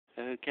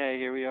Okay,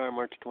 here we are,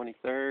 March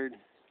 23rd,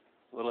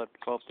 a little after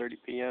 12:30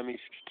 p.m. Eastern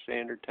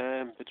Standard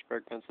Time,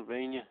 Pittsburgh,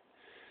 Pennsylvania.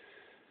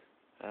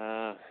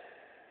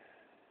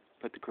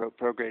 Put the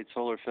ProGrade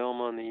solar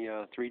film on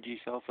the 3G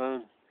cell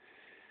phone,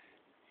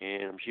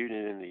 and I'm shooting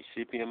it in the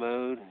SEPIA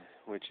mode,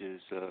 which is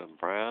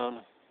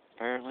brown,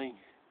 apparently.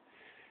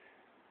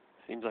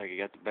 Seems like I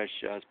got the best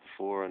shots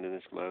before under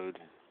this mode,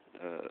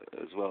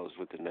 as well as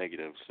with the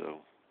negative, so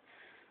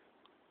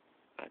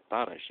I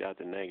thought I shot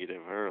the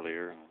negative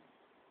earlier.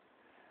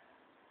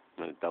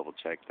 I'm going to double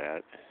check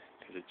that,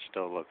 because it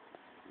still looked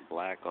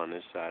black on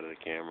this side of the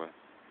camera.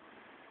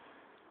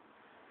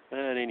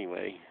 But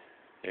anyway,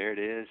 there it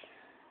is.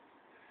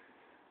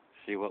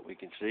 See what we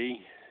can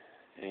see,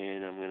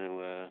 and I'm going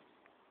to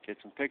get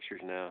some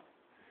pictures now,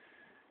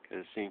 because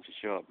it seems to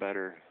show up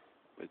better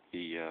with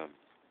the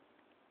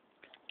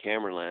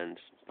camera lens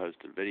opposed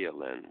to the video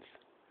lens.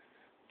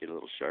 Get a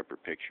little sharper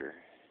picture,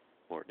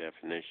 more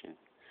definition.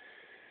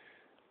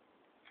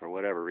 For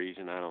whatever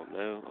reason, I don't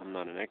know. I'm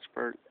not an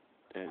expert,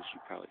 as you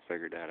probably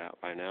figured that out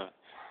by now.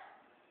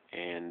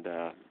 And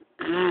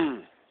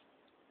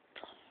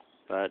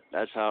but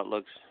that's how it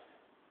looks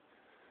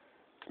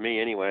to me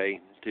anyway.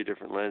 Two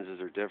different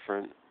lenses are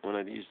different. When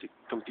I use the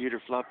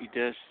computer floppy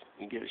disk,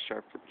 you get a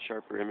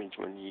sharper image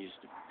when you use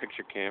the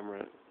picture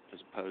camera as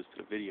opposed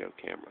to the video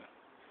camera.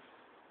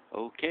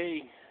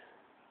 Okay,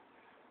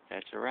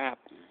 that's a wrap.